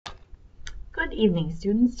Good evening,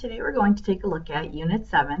 students. Today we're going to take a look at Unit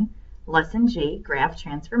 7, Lesson G, Graph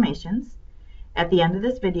Transformations. At the end of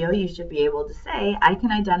this video, you should be able to say, I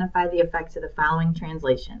can identify the effects of the following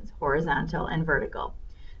translations, horizontal and vertical.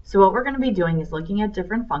 So what we're going to be doing is looking at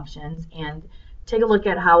different functions and take a look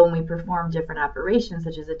at how when we perform different operations,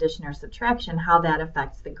 such as addition or subtraction, how that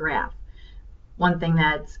affects the graph. One thing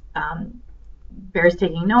that bears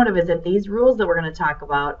taking note of is that these rules that we're going to talk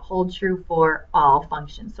about hold true for all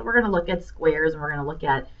functions. So we're going to look at squares, and we're going to look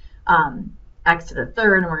at x to the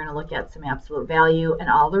third, and we're going to look at some absolute value, and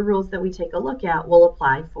all the rules that we take a look at will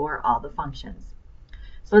apply for all the functions.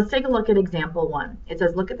 So let's take a look at example 1. It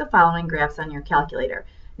says, look at the following graphs on your calculator.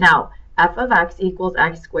 Now, f of x equals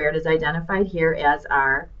x squared is identified here as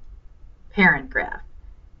our parent graph.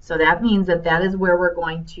 So that means that that is where we're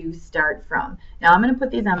going to start from. Now I'm going to put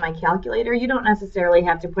these on my calculator. You don't necessarily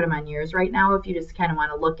have to put them on yours right now. If you just kind of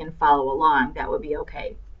want to look and follow along, that would be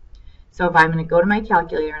okay. So if I'm going to go to my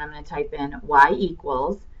calculator and I'm going to type in y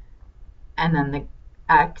equals, and then the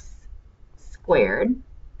x squared,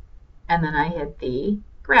 and then I hit the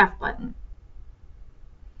graph button.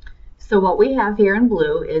 So what we have here in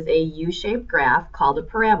blue is a U-shaped graph called a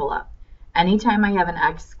parabola. Anytime I have an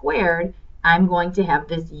x squared, I'm going to have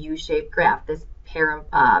this U-shaped graph, this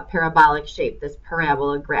parabolic shape, this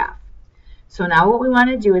parabola graph. So now what we want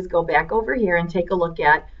to do is go back over here and take a look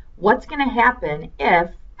at what's going to happen if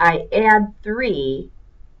I add 3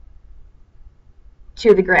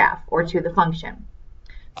 to the graph or to the function.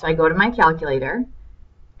 So I go to my calculator,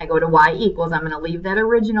 I go to y equals, I'm going to leave that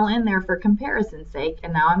original in there for comparison's sake,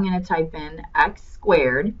 and now I'm going to type in x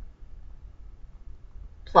squared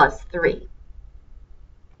plus 3.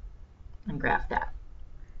 And graph that.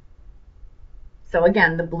 So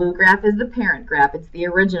again, the blue graph is the parent graph. It's the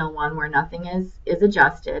original one where nothing is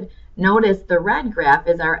adjusted. Notice the red graph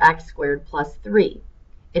is our x squared plus 3.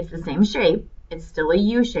 It's the same shape. It's still a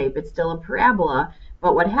U shape. It's still a parabola.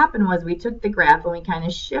 But what happened was we took the graph and we kind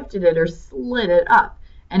of shifted it or slid it up.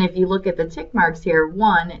 And if you look at the tick marks here,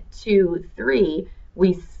 1, 2, 3,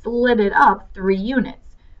 we slid it up 3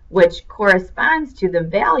 units, which corresponds to the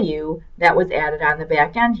value that was added on the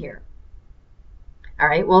back end here. All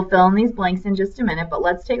right, we'll fill in these blanks in just a minute, but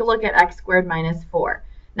let's take a look at x squared minus 4.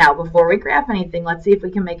 Now, before we graph anything, let's see if we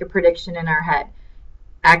can make a prediction in our head.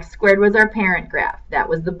 X squared was our parent graph. That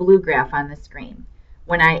was the blue graph on the screen.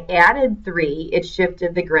 When I added 3, it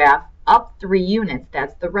shifted the graph up 3 units.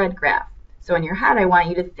 That's the red graph. So in your head, I want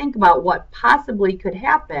you to think about what possibly could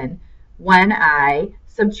happen when I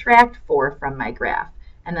subtract 4 from my graph.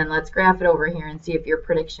 And then let's graph it over here and see if your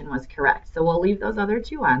prediction was correct. So we'll leave those other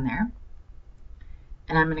 2 on there.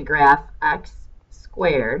 And I'm going to graph x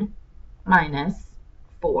squared minus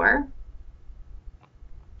 4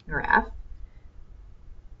 graph.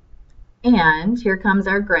 And here comes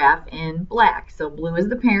our graph in black. So blue is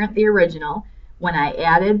the parent, the original. When I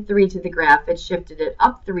added 3 to the graph, it shifted it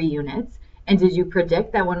up 3 units. And did you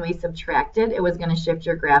predict that when we subtracted, it was going to shift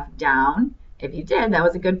your graph down? If you did, that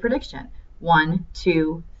was a good prediction. 1,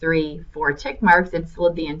 2, 3, 4 tick marks. It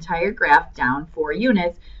slid the entire graph down 4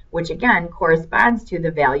 units, which again corresponds to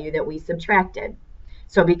the value that we subtracted.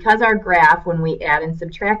 So because our graph, when we add and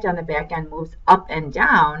subtract on the back end, moves up and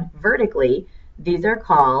down vertically, these are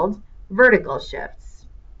called vertical shifts.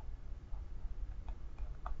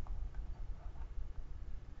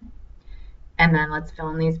 And then let's fill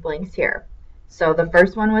in these blanks here. So the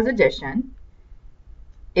first one was addition.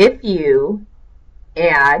 If you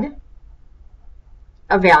add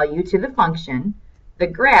a value to the function, the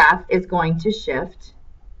graph is going to shift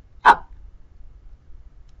up.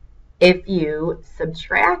 If you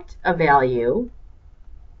subtract a value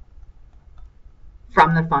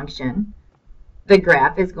from the function, the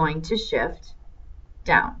graph is going to shift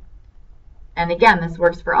down. And again, this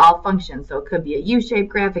works for all functions. So it could be a U-shaped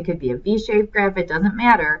graph, it could be a V-shaped graph, it doesn't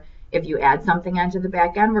matter. If you add something onto the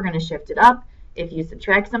back end, we're going to shift it up. If you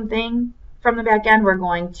subtract something from the back end, we're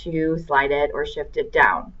going to slide it or shift it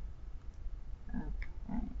down.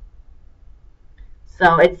 Okay.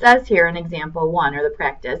 So it says here in example 1, or the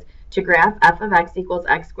practice, to graph f of x equals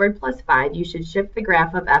x squared plus 5, you should shift the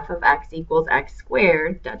graph of f of x equals x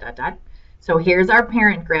squared, ... So here's our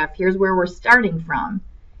parent graph. Here's where we're starting from.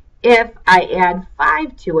 If I add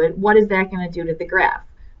 5 to it, what is that going to do to the graph?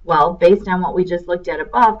 Well, based on what we just looked at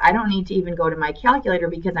above, I don't need to even go to my calculator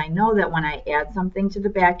because I know that when I add something to the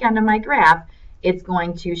back end of my graph, it's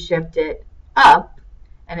going to shift it up,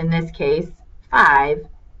 and in this case, 5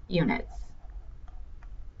 units.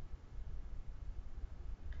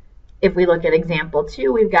 If we look at example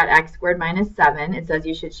 2, we've got x squared minus 7. It says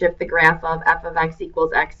you should shift the graph of f of x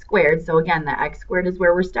equals x squared. So again, the x squared is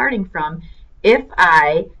where we're starting from. If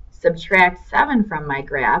I subtract 7 from my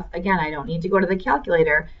graph, again, I don't need to go to the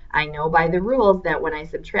calculator. I know by the rules that when I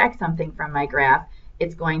subtract something from my graph,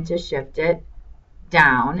 it's going to shift it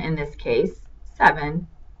down, in this case, 7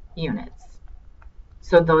 units.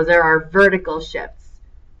 So those are our vertical shifts,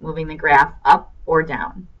 moving the graph up or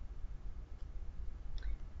down.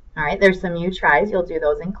 All right, there's some you tries. You'll do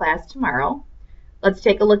those in class tomorrow. Let's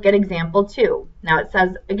take a look at example 2. Now it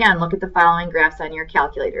says, again, look at the following graphs on your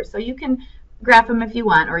calculator. So you can graph them if you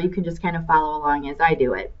want, or you can just kind of follow along as I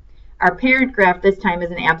do it. Our parent graph this time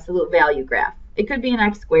is an absolute value graph. It could be an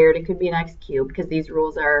x squared, it could be an x cubed, because these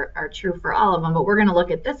rules are true for all of them, but we're going to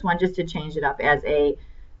look at this one just to change it up as a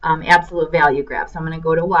absolute value graph. So I'm going to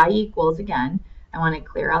go to y equals again. I want to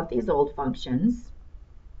clear out these old functions.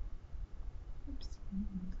 Oops,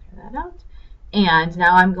 clear that out. And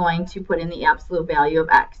now I'm going to put in the absolute value of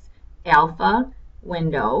x. Alpha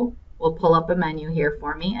window will pull up a menu here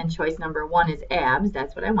for me, and choice number 1 is abs.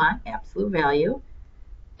 That's what I want, absolute value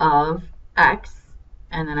of x,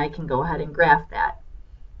 and then I can go ahead and graph that.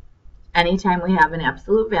 Anytime we have an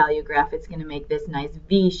absolute value graph, it's going to make this nice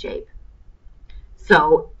V shape.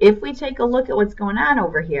 So if we take a look at what's going on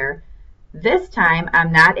over here, this time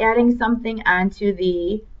I'm not adding something onto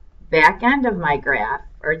the back end of my graph,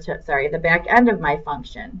 or the back end of my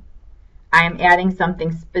function. I am adding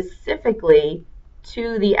something specifically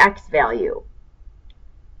to the x value.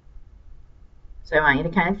 So I want you to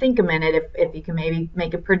kind of think a minute if you can maybe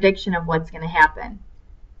make a prediction of what's going to happen.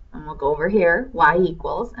 And we'll go over here, y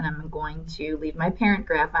equals, and I'm going to leave my parent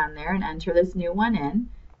graph on there and enter this new one in,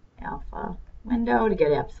 alpha window, to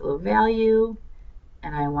get absolute value,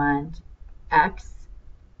 and I want x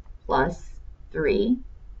plus 3,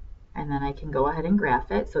 and then I can go ahead and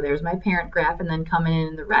graph it. So there's my parent graph, and then coming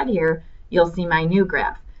in the red here, you'll see my new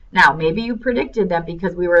graph. Now, maybe you predicted that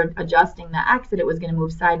because we were adjusting the x that it was going to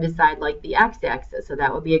move side to side like the x-axis, so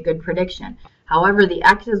that would be a good prediction. However, the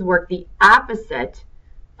x's work the opposite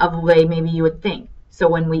of the way maybe you would think. So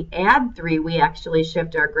when we add 3, we actually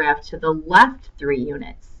shift our graph to the left 3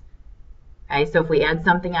 units. Okay, so if we add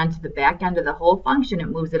something onto the back end of the whole function, it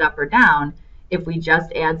moves it up or down. If we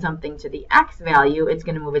just add something to the x value, it's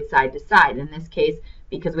going to move it side to side. In this case,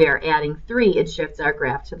 because we are adding 3, it shifts our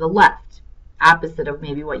graph to the left, opposite of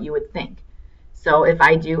maybe what you would think. So if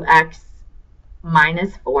I do x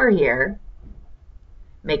minus 4 here,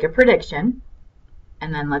 make a prediction,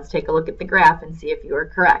 and then let's take a look at the graph and see if you are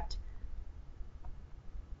correct.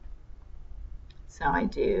 So I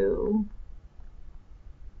do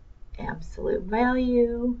absolute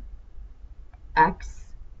value x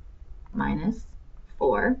minus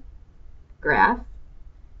 4 graph,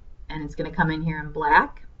 and it's going to come in here in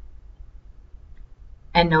black.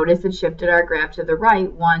 And notice it shifted our graph to the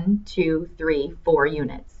right 1, 2, 3, 4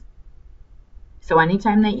 units. So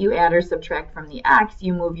anytime that you add or subtract from the x,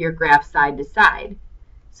 you move your graph side to side.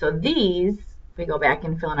 So these, if we go back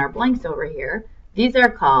and fill in our blanks over here, these are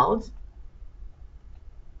called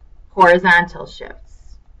horizontal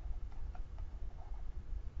shifts.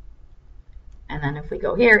 And then if we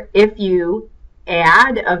go here, if you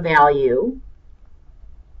add a value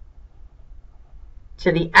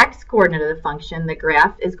to the x coordinate of the function, the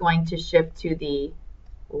graph is going to shift to the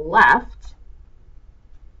left.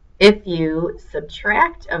 If you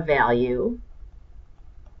subtract a value,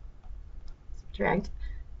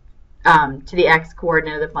 to the x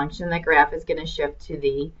coordinate of the function, the graph is going to shift to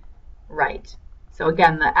the right. So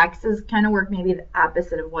again, the x's kind of work maybe the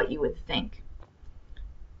opposite of what you would think.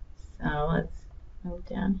 So let's move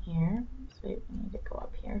down here. Oops, wait, we need to go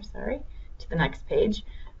up here, sorry, to the next page.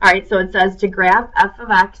 All right, so it says to graph f of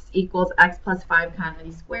x equals x plus 5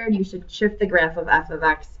 quantity squared, you should shift the graph of f of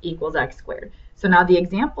x equals x squared. So now the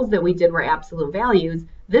examples that we did were absolute values.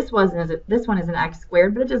 This one is an x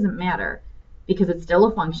squared, but it doesn't matter because it's still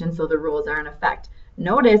a function, so the rules are in effect.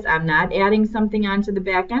 Notice I'm not adding something onto the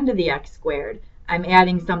back end of the x squared. I'm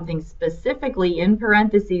adding something specifically in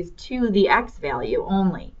parentheses to the x value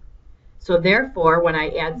only. So therefore, when I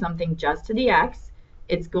add something just to the x,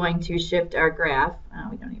 it's going to shift our graph. Oh,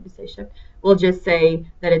 we don't need to say shift. We'll just say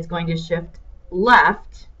that it's going to shift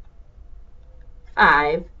left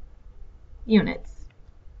 5 units.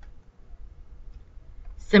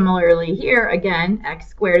 Similarly here, again, x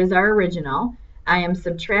squared is our original. I am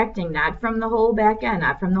subtracting not from the whole back end,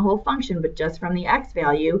 not from the whole function, but just from the x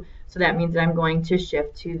value. So that means that I'm going to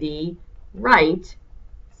shift to the right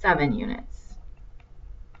 7 units.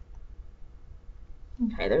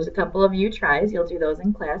 Okay, there's a couple of you tries. You'll do those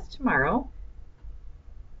in class tomorrow.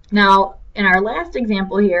 Now, in our last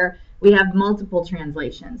example here, we have multiple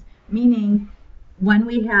translations, meaning when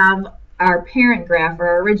we have our parent graph or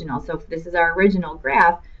our original, so if this is our original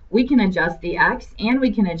graph, we can adjust the x and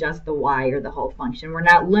we can adjust the y, or the whole function. We're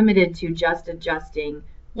not limited to just adjusting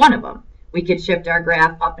one of them. We could shift our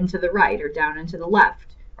graph up and to the right, or down and to the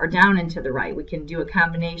left, or down and to the right. We can do a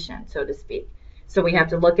combination, so to speak. So we have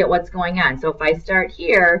to look at what's going on. So if I start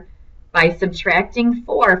here by subtracting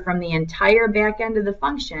 4 from the entire back end of the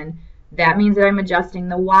function, that means that I'm adjusting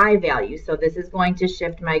the y value. So this is going to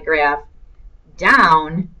shift my graph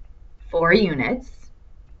down 4 units.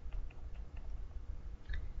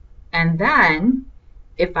 And then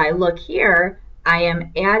if I look here, I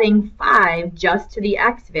am adding 5 just to the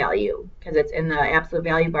x value, because it's in the absolute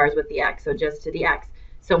value bars with the x, so just to the x.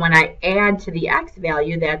 So when I add to the x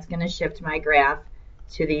value, that's going to shift my graph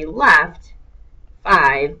to the left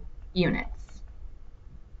 5 units.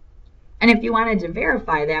 And if you wanted to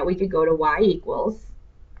verify that, we could go to y equals,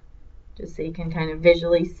 just so you can kind of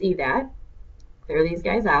visually see that. Clear these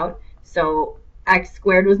guys out. So x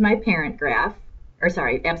squared was my parent graph, or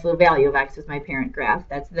sorry, absolute value of x was my parent graph.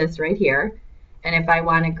 That's this right here. And if I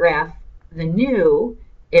want to graph the new,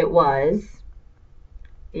 it was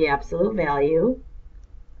the absolute value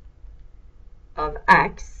of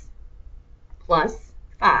x plus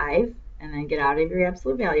 5, and then get out of your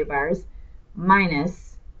absolute value bars,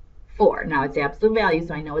 minus 4. Now it's absolute value,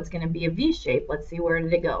 so I know it's going to be a V shape. Let's see, where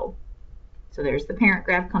did it go? So there's the parent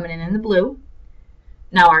graph coming in the blue.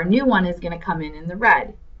 Now our new one is going to come in the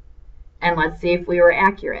red. And let's see if we were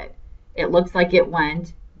accurate. It looks like it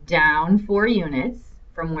went down 4 units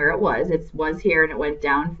from where it was. It was here and it went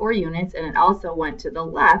down 4 units, and it also went to the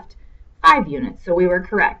left 5 units. So we were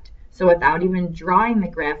correct. So without even drawing the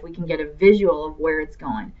graph, we can get a visual of where it's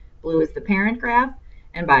going. Blue is the parent graph,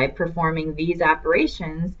 and by performing these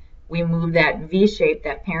operations, we move that V shape,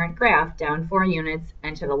 that parent graph, down 4 units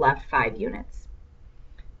and to the left 5 units.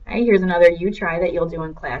 Okay, here's another you try that you'll do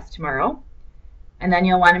in class tomorrow. And then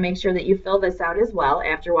you'll want to make sure that you fill this out as well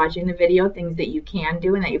after watching the video, things that you can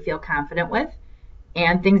do and that you feel confident with,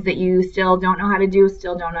 and things that you still don't know how to do,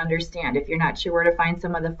 still don't understand. If you're not sure where to find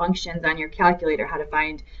some of the functions on your calculator, how to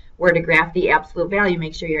find where to graph the absolute value,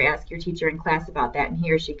 make sure you ask your teacher in class about that, and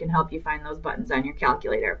he or she can help you find those buttons on your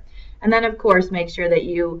calculator. And then, of course, make sure that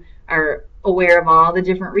you are aware of all the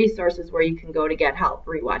different resources where you can go to get help.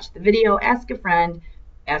 Rewatch the video, ask a friend,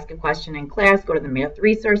 ask a question in class, go to the Math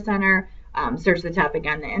Resource Center, search the topic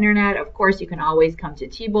on the internet. Of course, you can always come to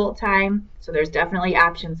T-Bolt time, so there's definitely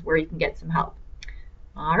options where you can get some help.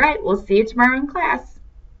 All right, we'll see you tomorrow in class.